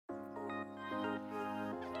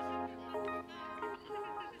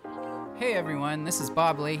Hey everyone, this is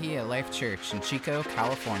Bob Leahy at Life Church in Chico,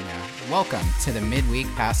 California. Welcome to the Midweek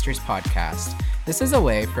Pastors Podcast. This is a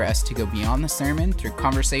way for us to go beyond the sermon through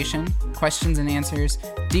conversation, questions and answers,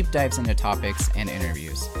 deep dives into topics, and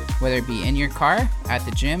interviews. Whether it be in your car, at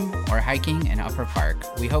the gym, or hiking in Upper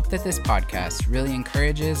Park, we hope that this podcast really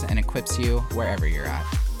encourages and equips you wherever you're at.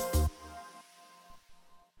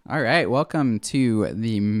 All right, welcome to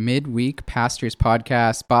the Midweek Pastors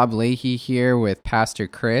Podcast. Bob Leahy here with Pastor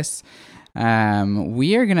Chris.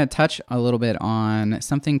 We are going to touch a little bit on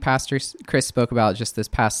something Pastor Chris spoke about just this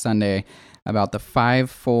past Sunday about the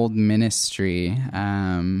fivefold ministry.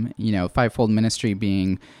 Fivefold ministry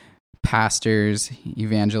being pastors,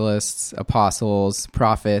 evangelists, apostles,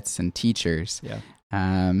 prophets, and teachers.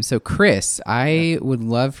 Yeah. So Chris, I would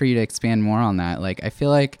love for you to expand more on that. I feel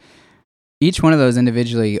like each one of those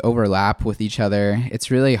individually overlap with each other. It's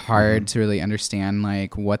really hard to really understand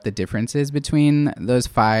what the difference is between those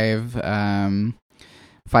five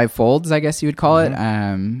folds, I guess you would call it.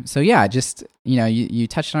 You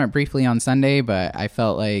touched on it briefly on Sunday, but I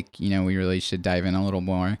felt like, we really should dive in a little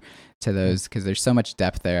more to those because there's so much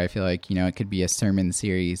depth there. I feel like, it could be a sermon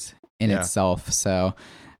series in itself. So,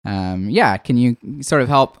 can you sort of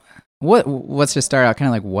help? Let's just start out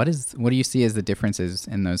kind of what do you see as the differences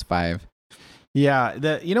in those five? Yeah,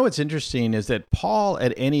 what's interesting is that Paul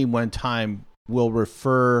at any one time will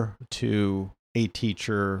refer to a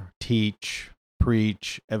teacher, teach,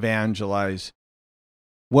 preach, evangelize.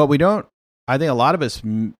 What I think a lot of us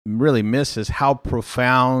really miss is how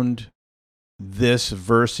profound this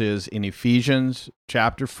verse is in Ephesians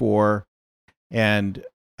chapter 4 and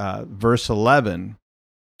verse 11,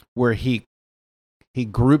 where he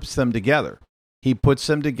groups them together. He puts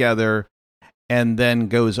them together and then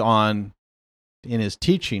goes on in his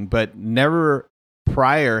teaching, but never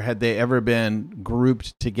prior had they ever been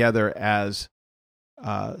grouped together as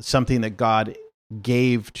something that God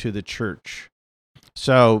gave to the church.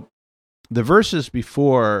 So the verses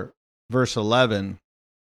before verse 11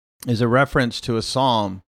 is a reference to a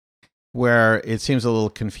psalm where it seems a little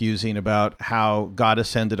confusing about how God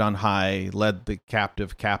ascended on high, led the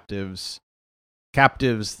captives,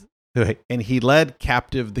 and he led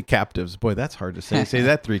captive the captives. Boy, that's hard to say. Say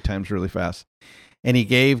that 3 times really fast. And he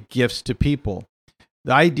gave gifts to people.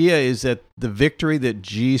 The idea is that the victory that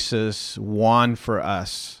Jesus won for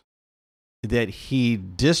us, that he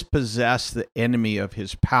dispossessed the enemy of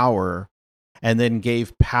his power and then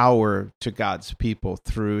gave power to God's people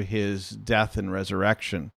through his death and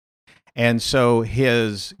resurrection. And so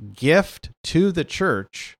his gift to the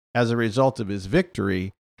church as a result of his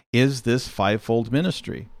victory is this fivefold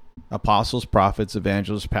ministry: apostles, prophets,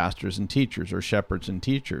 evangelists, pastors, and teachers, or shepherds and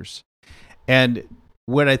teachers. And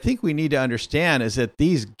what I think we need to understand is that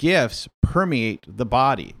these gifts permeate the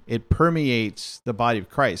body. It permeates the body of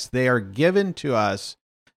Christ. They are given to us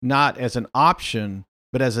not as an option,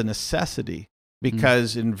 but as a necessity.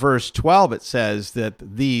 Because in verse 12, it says that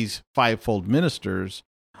these fivefold ministers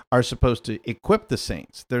are supposed to equip the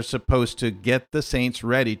saints. They're supposed to get the saints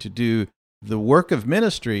ready to do the work of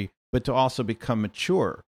ministry, but to also become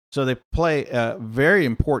mature. So they play a very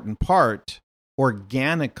important part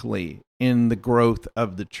organically in the growth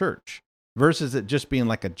of the church, versus it just being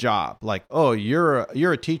like a job.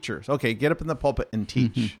 You're a teacher. Okay, get up in the pulpit and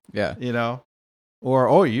teach.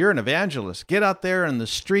 Or you're an evangelist. Get out there in the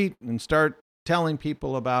street and start telling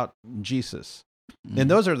people about Jesus. And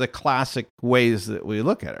those are the classic ways that we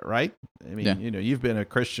look at it, right? I mean, you've been a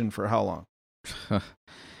Christian for how long?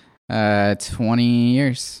 21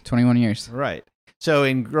 years. Right. So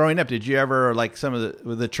in growing up, did you ever, some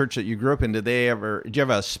of the church that you grew up in, did you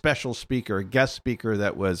have a special speaker, a guest speaker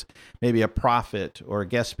that was maybe a prophet, or a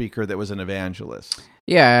guest speaker that was an evangelist?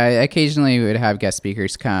 Yeah, occasionally we would have guest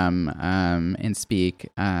speakers come and speak,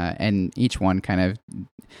 and each one kind of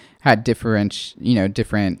had different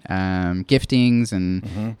giftings,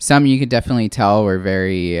 and some you could definitely tell were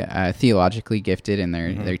very theologically gifted in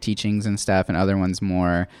their teachings and stuff, and other ones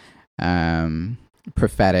more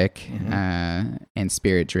prophetic and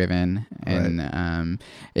spirit driven, and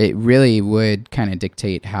it really would kind of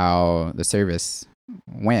dictate how the service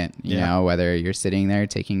went, you know, whether you're sitting there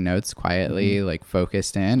taking notes quietly,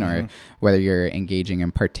 focused in, or whether you're engaging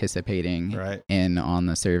and participating in on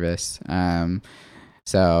the service.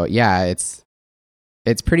 So yeah, it's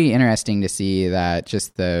pretty interesting to see that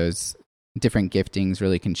just those different giftings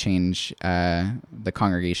really can change the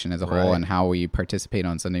congregation as a whole, and how we participate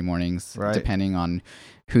on Sunday mornings, depending on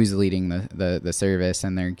who's leading the service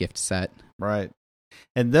and their gift set. Right.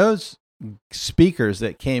 And those speakers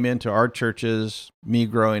that came into our churches, me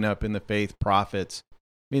growing up in the faith, prophets,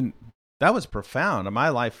 I mean, that was profound. My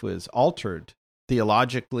life was altered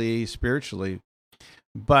theologically, spiritually.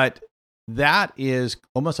 But that is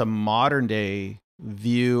almost a modern day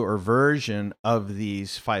view or version of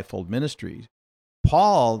these fivefold ministries.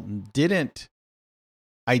 Paul didn't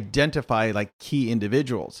identify like key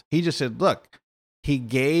individuals. He just said, look, he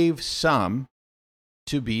gave some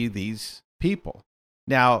to be these people.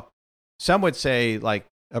 Now, some would say like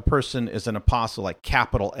a person is an apostle, like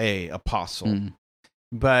capital A apostle.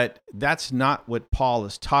 But that's not what Paul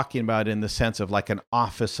is talking about in the sense of like an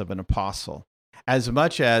office of an apostle. As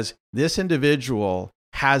much as this individual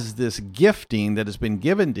has this gifting that has been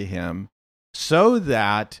given to him so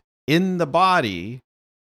that in the body,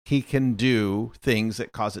 he can do things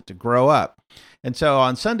that cause it to grow up. And so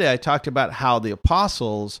on Sunday, I talked about how the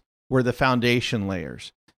apostles were the foundation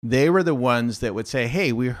layers. They were the ones that would say,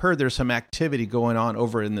 hey, we heard there's some activity going on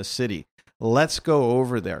over in the city. Let's go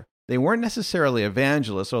over there. They weren't necessarily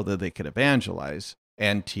evangelists, although they could evangelize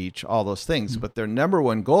and teach all those things. But their number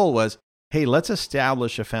one goal was, hey, let's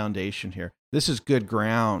establish a foundation here. This is good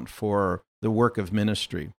ground for the work of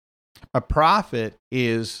ministry. A prophet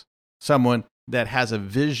is someone that has a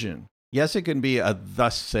vision. Yes, it can be a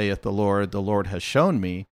thus saith the Lord has shown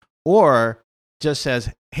me, or just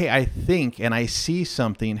says, hey, I think and I see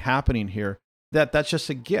something happening here. That's just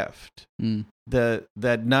a gift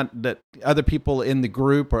that other people in the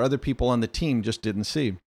group or other people on the team just didn't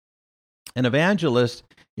see. An evangelist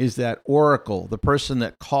is that oracle, the person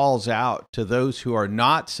that calls out to those who are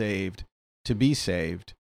not saved to be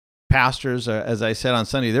saved. Pastors, as I said on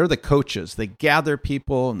Sunday, they're the coaches. They gather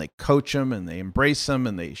people and they coach them and they embrace them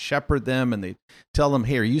and they shepherd them and they tell them,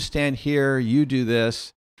 here, you stand here, you do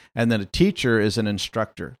this. And then a teacher is an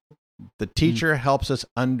instructor. The teacher helps us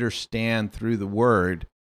understand through the word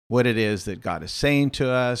what it is that God is saying to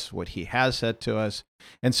us, what he has said to us.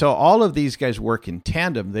 And so all of these guys work in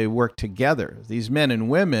tandem. They work together. These men and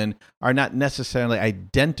women are not necessarily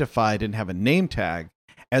identified and have a name tag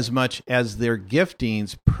as much as their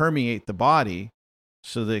giftings permeate the body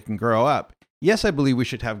so they can grow up. Yes, I believe we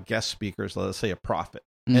should have guest speakers, let's say a prophet.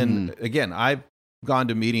 And again, I've gone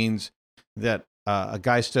to meetings that a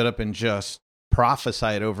guy stood up and just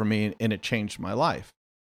prophesied over me, and it changed my life.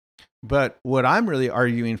 But what I'm really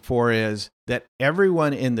arguing for is that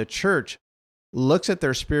everyone in the church looks at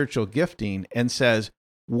their spiritual gifting and says,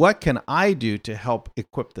 what can I do to help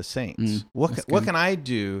equip the saints? What can I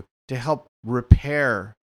do to help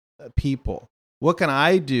repair people? What can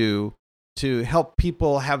I do to help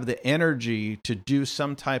people have the energy to do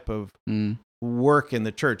some type of work in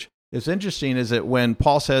the church? It's interesting is that when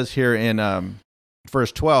Paul says here in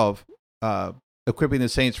verse 12, equipping the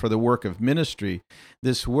saints for the work of ministry,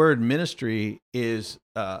 this word ministry is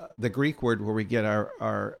the Greek word where we get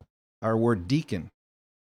our word deacon.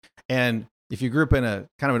 And if you grew up in a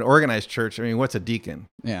kind of an organized church, I mean, what's a deacon?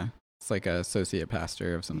 Yeah. It's like an associate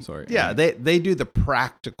pastor of some sort. Yeah, right? They do the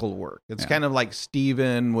practical work. It's kind of like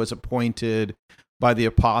Stephen was appointed by the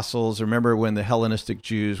apostles. Remember when the Hellenistic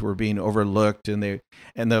Jews were being overlooked, and the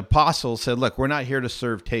apostles said, look, we're not here to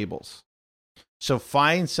serve tables. So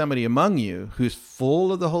find somebody among you who's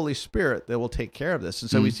full of the Holy Spirit that will take care of this. And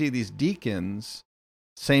so we see these deacons,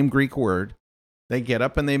 same Greek word, they get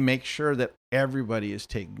up and they make sure that everybody is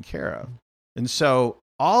taken care of. And so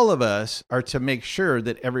all of us are to make sure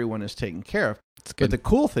that everyone is taken care of. But the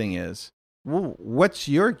cool thing is, well, what's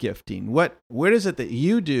your gifting? What is it that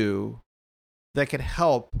you do that could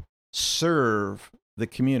help serve the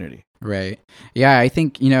community? Right. Yeah, I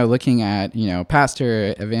think, looking at,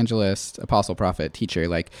 pastor, evangelist, apostle, prophet, teacher,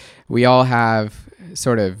 like we all have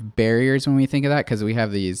sort of barriers when we think of that, because we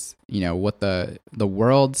have these, what the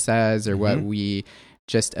world says or what we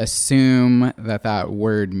just assume that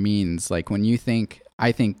word means. Like when you think,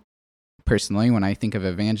 I think personally, when I think of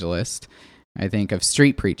evangelist, I think of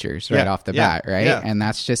street preachers right off the bat, right? Yeah. And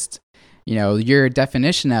that's just, your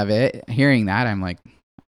definition of it, hearing that, I'm like,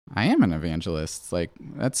 I am an evangelist. Like,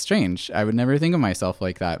 that's strange. I would never think of myself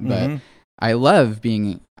like that. But I love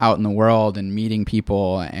being out in the world and meeting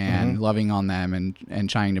people and loving on them and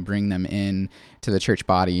trying to bring them in to the church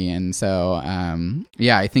body. And so,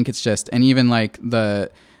 I think it's just, and even like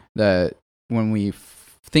the when we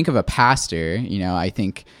think of a pastor, I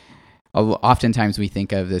think oftentimes we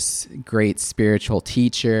think of this great spiritual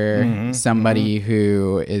teacher, somebody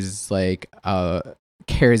who is like a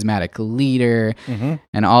charismatic leader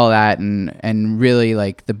and all that, and really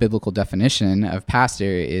like the biblical definition of pastor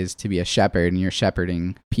is to be a shepherd, and you're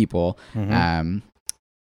shepherding people, and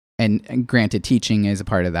granted teaching is a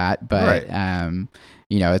part of that, but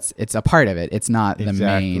it's a part of it. It's not the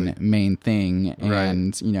main thing.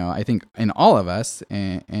 And I think in all of us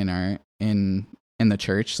in in the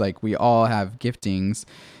church. Like, we all have giftings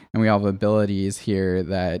and we all have abilities here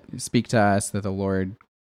that speak to us, that the Lord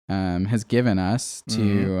has given us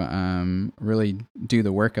to really do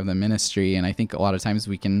the work of the ministry. And I think a lot of times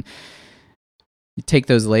we can take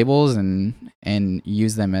those labels and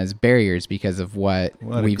use them as barriers because of what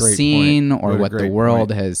we've seen or what the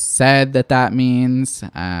world has said that means.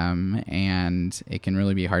 And it can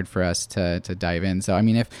really be hard for us to dive in. So, I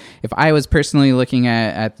mean, if I was personally looking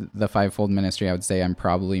at the fivefold ministry, I would say I'm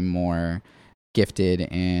probably more gifted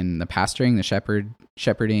in the pastoring, the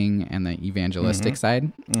shepherding, and the evangelistic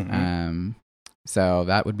side. So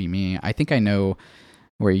that would be me. I think I know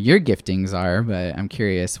where your giftings are, but I'm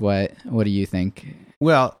curious, what do you think?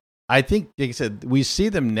 Well, I think, like I said, we see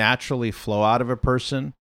them naturally flow out of a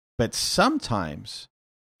person, but sometimes,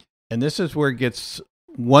 and this is where it gets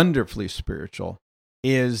wonderfully spiritual,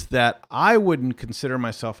 is that I wouldn't consider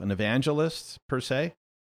myself an evangelist per se,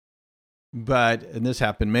 but, and this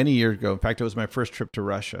happened many years ago. In fact, it was my first trip to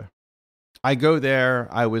Russia. I go there,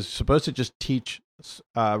 I was supposed to just teach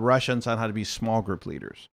Russians on how to be small group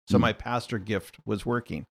leaders. So my pastor gift was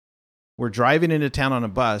working. We're driving into town on a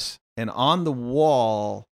bus, and on the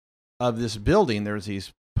wall of this building, there's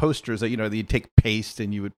these posters that, you'd take paste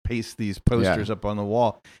and you would paste these posters up on the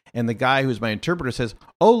wall. And the guy who's my interpreter says,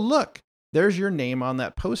 "Oh, look, there's your name on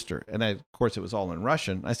that poster." And of course, it was all in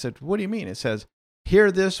Russian. I said, "What do you mean?" It says,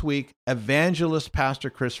 "Here this week, evangelist Pastor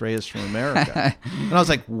Chris Reyes from America." And I was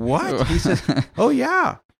like, "What?" He says, "Oh,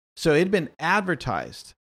 yeah." So it had been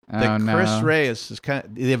advertised that Chris Reyes is kind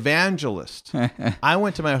of the evangelist. I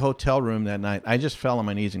went to my hotel room that night. I just fell on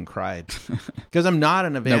my knees and cried because I'm not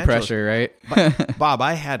an evangelist. No pressure, right? But, Bob,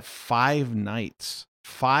 I had 5 nights.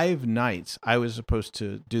 5 nights I was supposed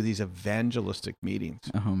to do these evangelistic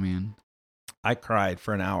meetings. Oh, man. I cried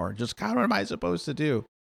for an hour. Just, God, what am I supposed to do?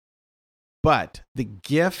 But the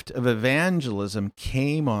gift of evangelism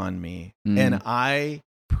came on me, and I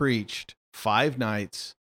preached 5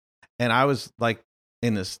 nights, and I was like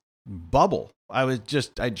in this bubble.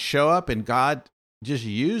 I'd show up, and God just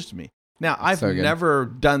used me. Now, I've never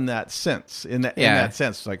done that since, in that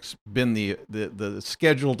sense, like been the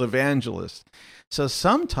scheduled evangelist. So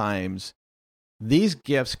sometimes these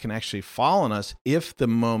gifts can actually fall on us if the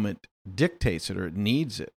moment dictates it or it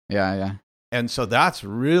needs it. Yeah. And so that's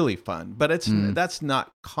really fun, but that's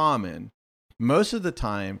not common. Most of the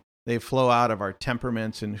time, they flow out of our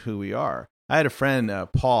temperaments and who we are. I had a friend,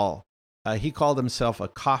 Paul. He called himself a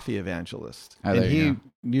coffee evangelist, and he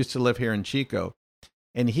used to live here in Chico,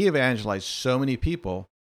 and he evangelized so many people.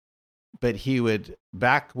 But he would,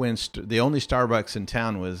 back when the only Starbucks in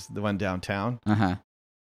town was the one downtown,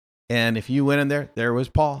 and if you went in there was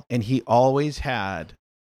Paul, and he always had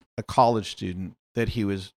a college student that he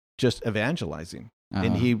was just evangelizing,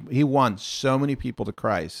 and he won so many people to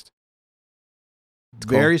Christ.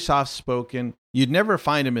 Very soft spoken. You'd never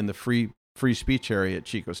find him in the free speech area at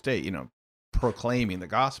Chico State, proclaiming the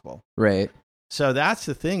gospel. Right. So that's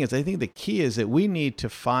the thing, is I think the key is that we need to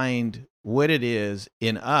find what it is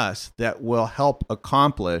in us that will help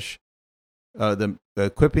accomplish the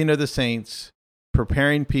equipping of the saints,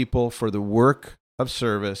 preparing people for the work of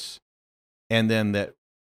service, and then that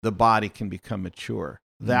the body can become mature.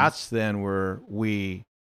 That's then where we,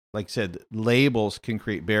 like I said, labels can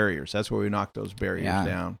create barriers. That's where we knock those barriers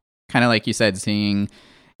down. Kind of like you said, seeing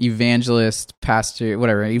evangelist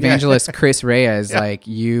Chris Reyes, like,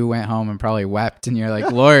 you went home and probably wept, and you're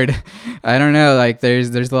like, Lord, I don't know, like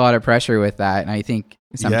there's a lot of pressure with that. And I think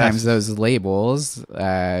sometimes those labels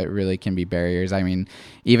really can be barriers. I mean,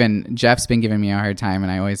 even Jeff's been giving me a hard time,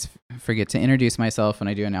 and I always forget to introduce myself when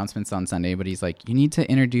I do announcements on Sunday, but he's like, you need to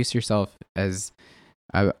introduce yourself as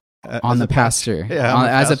on the pastor,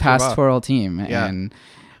 as a pastoral team. And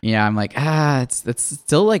I'm like, it's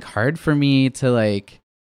still like hard for me to like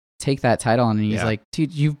take that title. And he's like,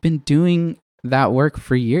 dude, you've been doing that work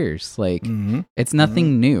for years. Like, it's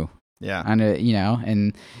nothing new. Yeah.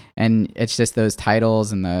 And and it's just those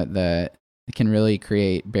titles and the it can really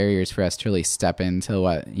create barriers for us to really step into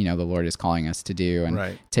what, the Lord is calling us to do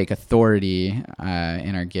and take authority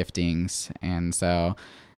in our giftings. And so,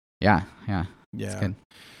 yeah. It's good.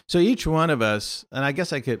 So each one of us, and I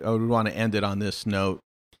guess I would want to end it on this note,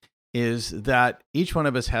 is that each one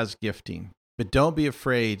of us has gifting, but don't be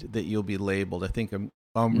afraid that you'll be labeled. I think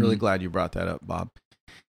I'm really glad you brought that up, Bob.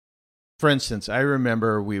 For instance, I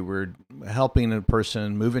remember we were helping a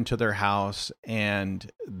person move into their house,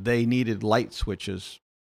 and they needed light switches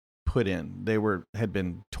put in. They had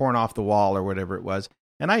been torn off the wall or whatever it was,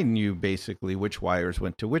 and I knew basically which wires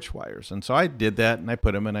went to which wires. And so I did that, and I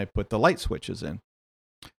put them, and I put the light switches in.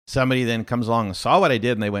 Somebody then comes along and saw what I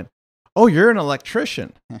did, and they went, oh, you're an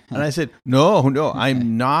electrician. And I said, no,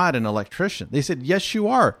 I'm not an electrician. They said, yes, you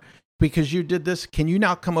are, because you did this. Can you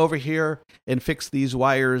now come over here and fix these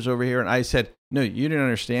wires over here? And I said, no, you didn't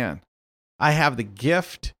understand. I have the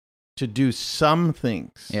gift to do some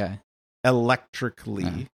things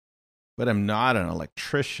electrically, but I'm not an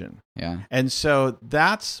electrician. Yeah. And so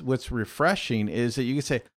that's what's refreshing, is that you can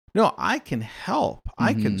say, no, I can help.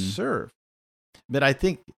 I can serve. But I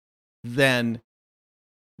think then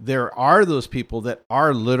there are those people that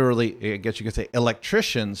are literally, I guess you could say,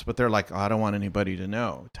 electricians, but they're like, oh, I don't want anybody to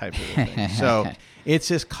know type of a thing. So it's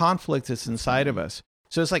this conflict that's inside of us.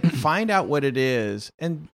 So it's like, find out what it is,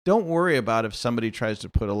 and don't worry about if somebody tries to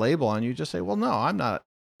put a label on you. Just say, well, no, I'm not,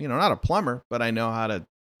 not a plumber, but I know how to,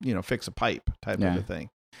 fix a pipe type of a thing.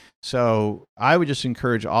 So I would just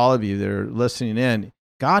encourage all of you that are listening in,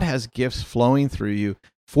 God has gifts flowing through you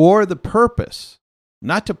for the purpose,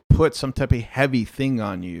 not to put some type of heavy thing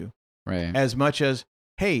on you, right? As much as,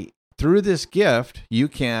 hey, through this gift, you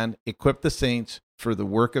can equip the saints for the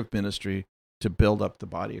work of ministry to build up the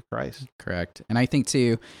body of Christ. Correct. And I think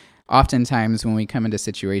too, oftentimes when we come into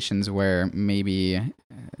situations where maybe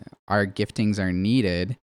our giftings are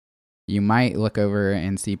needed, you might look over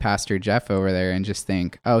and see Pastor Jeff over there and just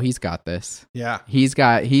think, oh, he's got this. Yeah. He's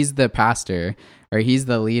the pastor, or he's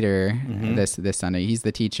the leader this Sunday. He's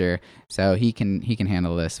the teacher. So he can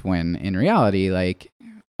handle this, when in reality, like,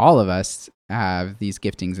 all of us have these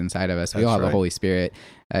giftings inside of us. We all have the Holy Spirit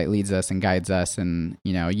that leads us and guides us. And,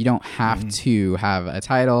 you don't have to have a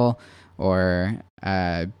title or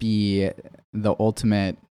be the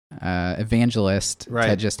ultimate evangelist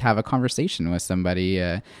to just have a conversation with somebody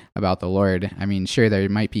about the Lord. I mean, sure, there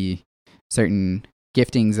might be certain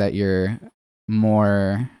giftings that you're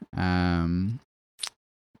more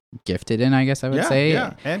gifted in, I guess I would say,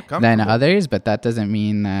 and than others, but that doesn't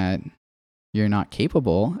mean that you're not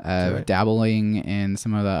capable of dabbling in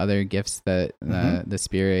some of the other gifts that the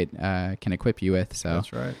Spirit can equip you with. So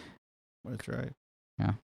that's right.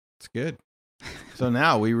 Yeah, it's good. So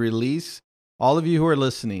now we release all of you who are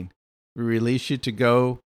listening. We release you to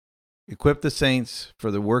go equip the saints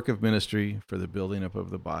for the work of ministry, for the building up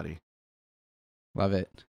of the body. Love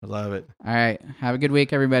it. I love it. All right. Have a good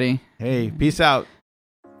week, everybody. Hey, peace out.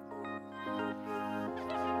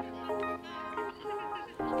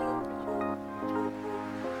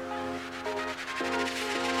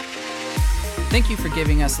 Thank you for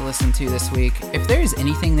giving us a listen to this week. If there is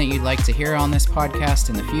anything that you'd like to hear on this podcast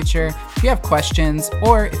in the future, if you have questions,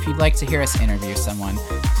 or if you'd like to hear us interview someone,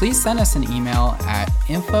 please send us an email at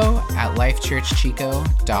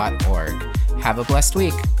info@lifechurchchico.org. Have a blessed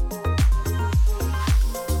week.